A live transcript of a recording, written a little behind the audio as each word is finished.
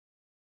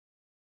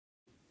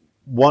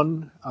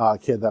one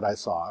kid that I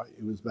saw,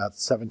 he was about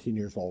 17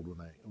 years old when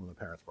the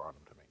parents brought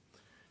him to me.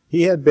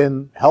 He had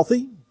been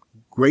healthy,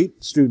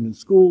 great student in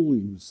school.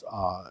 He was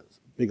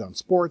big on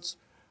sports,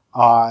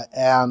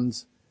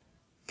 and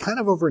kind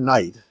of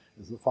overnight,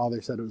 as the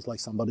father said, it was like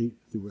somebody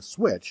threw a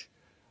switch.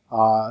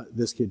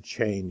 This kid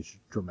changed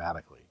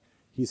dramatically.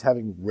 He's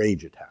having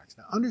rage attacks.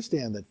 Now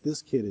understand that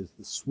this kid is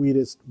the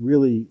sweetest,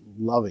 really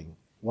loving,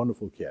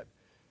 wonderful kid,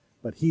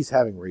 but he's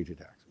having rage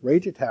attacks.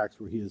 Rage attacks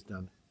where he has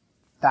done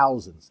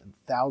thousands and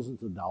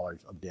thousands of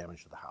dollars of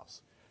damage to the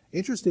house.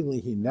 Interestingly,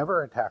 he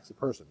never attacks a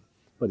person,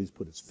 but he's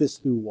put his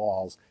fist through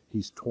walls,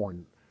 he's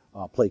torn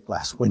plate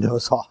glass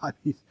windows off,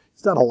 he's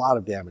done a lot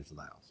of damage to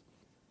the house.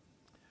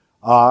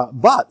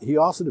 But he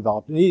also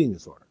developed an eating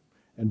disorder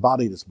and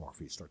body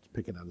dysmorphia. He starts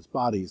picking at his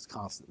body, he's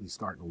constantly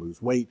starting to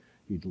lose weight.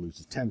 He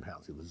loses 10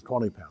 pounds, he loses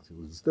 20 pounds, he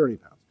loses 30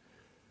 pounds.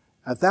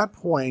 At that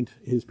point,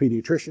 his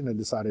pediatrician had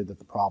decided that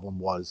the problem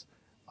was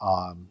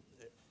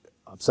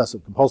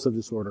obsessive compulsive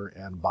disorder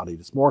and body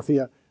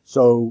dysmorphia,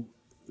 so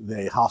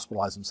they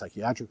hospitalized him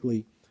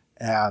psychiatrically,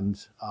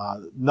 and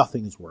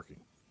nothing is working.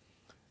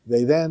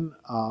 They then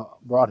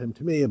brought him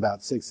to me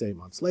about 6 to 8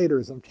 months later.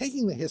 As I'm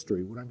taking the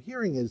history, what I'm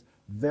hearing is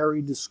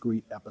very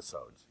discrete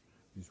episodes.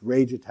 These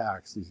rage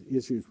attacks, these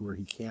issues where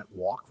he can't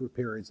walk for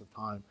periods of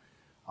time,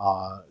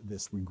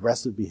 this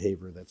regressive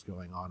behavior that's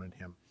going on in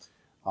him.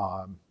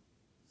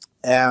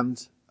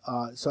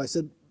 So I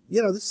said,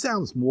 this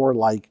sounds more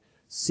like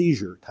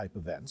seizure type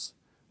events.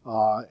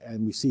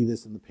 And we see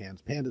this in the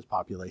pandas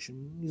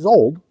population. He's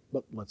old,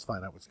 but let's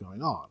find out what's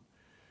going on.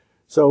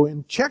 So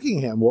in checking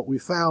him, what we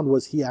found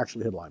was he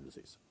actually had Lyme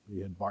disease. He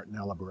had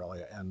Bartonella,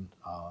 Babesia, and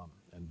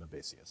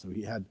Babesia. So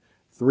he had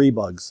 3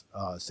 bugs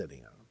sitting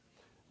in him.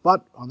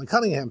 But on the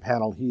Cunningham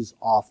panel, he's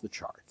off the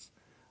charts.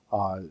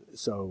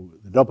 So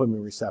the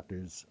dopamine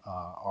receptors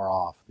are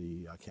off,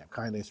 the camp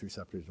kinase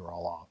receptors are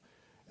all off.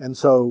 And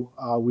so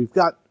we've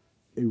got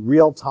a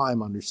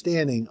real-time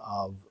understanding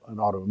of an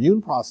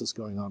autoimmune process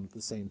going on at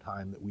the same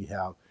time that we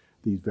have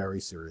these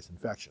very serious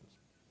infections.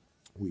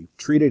 We've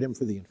treated him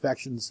for the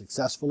infections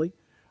successfully.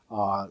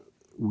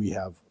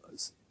 We're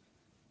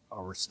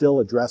still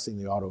addressing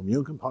the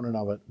autoimmune component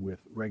of it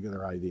with regular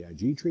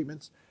IVIG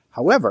treatments.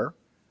 However,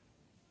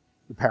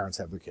 the parents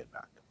have their kid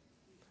back.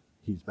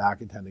 He's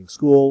back attending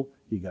school.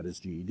 He got his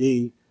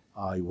GED.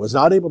 He was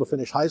not able to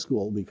finish high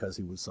school because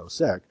he was so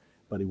sick,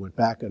 but he went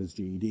back, got his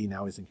GED.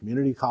 Now he's in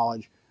community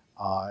college,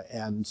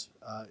 and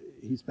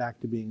he's back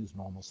to being his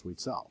normal sweet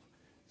self.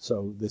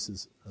 So this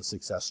is a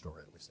success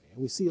story that we're seeing.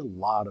 And we see a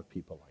lot of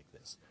people like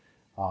this,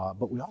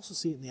 but we also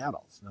see it in the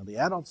adults. Now the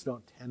adults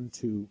don't tend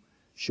to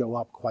show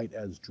up quite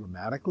as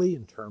dramatically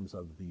in terms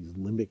of these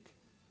limbic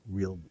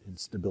real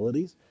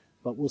instabilities,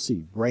 but we'll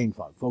see brain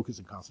fog, focus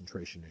and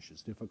concentration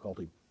issues,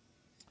 difficulty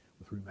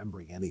with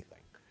remembering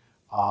anything,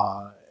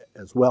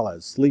 as well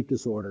as sleep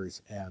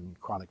disorders and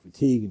chronic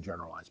fatigue and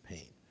generalized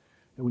pain.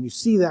 And when you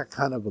see that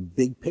kind of a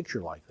big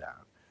picture like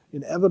that,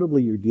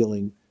 inevitably you're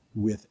dealing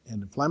with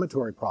an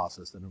inflammatory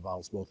process that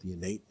involves both the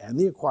innate and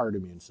the acquired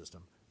immune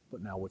system,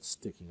 but now what's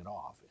sticking it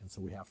off. And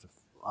so we have to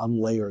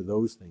unlayer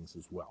those things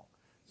as well.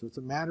 So it's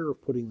a matter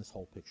of putting this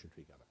whole picture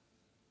together.